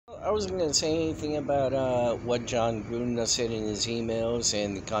I wasn't going to say anything about what John Gruden said in his emails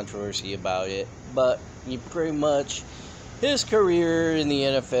and the controversy about it, but he pretty much, his career in the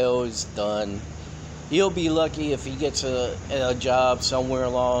NFL is done. He'll be lucky if he gets a job somewhere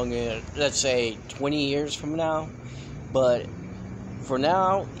along, let's say, 20 years from now. But for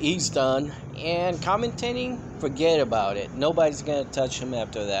now, he's done. And commentating, forget about it. Nobody's going to touch him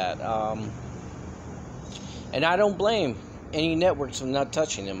after that. And I don't blame any networks for not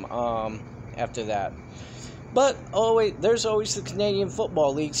touching him after that. But there's always the Canadian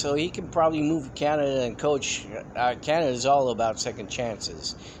Football League, so he can probably move to Canada and coach. Canada's all about second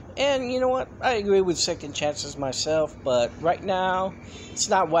chances. And you know what? I agree with second chances myself, but right now, it's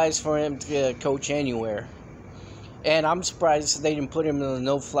not wise for him to coach anywhere. And I'm surprised they didn't put him on the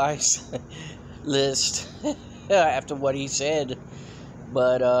no-flies list after what he said.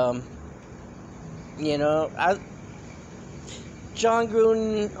 But, John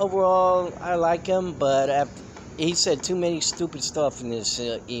Gruden, overall, I like him, but he said too many stupid stuff in this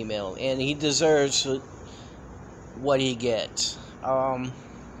email, and he deserves what he gets.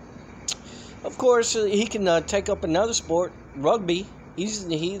 Of course, he can take up another sport, rugby.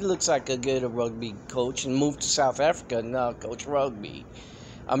 He looks like a good rugby coach, and move to South Africa and coach rugby.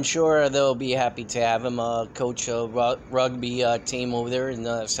 I'm sure they'll be happy to have him coach a rugby team over there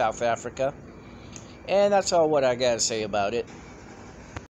in South Africa. And that's all what I got to say about it.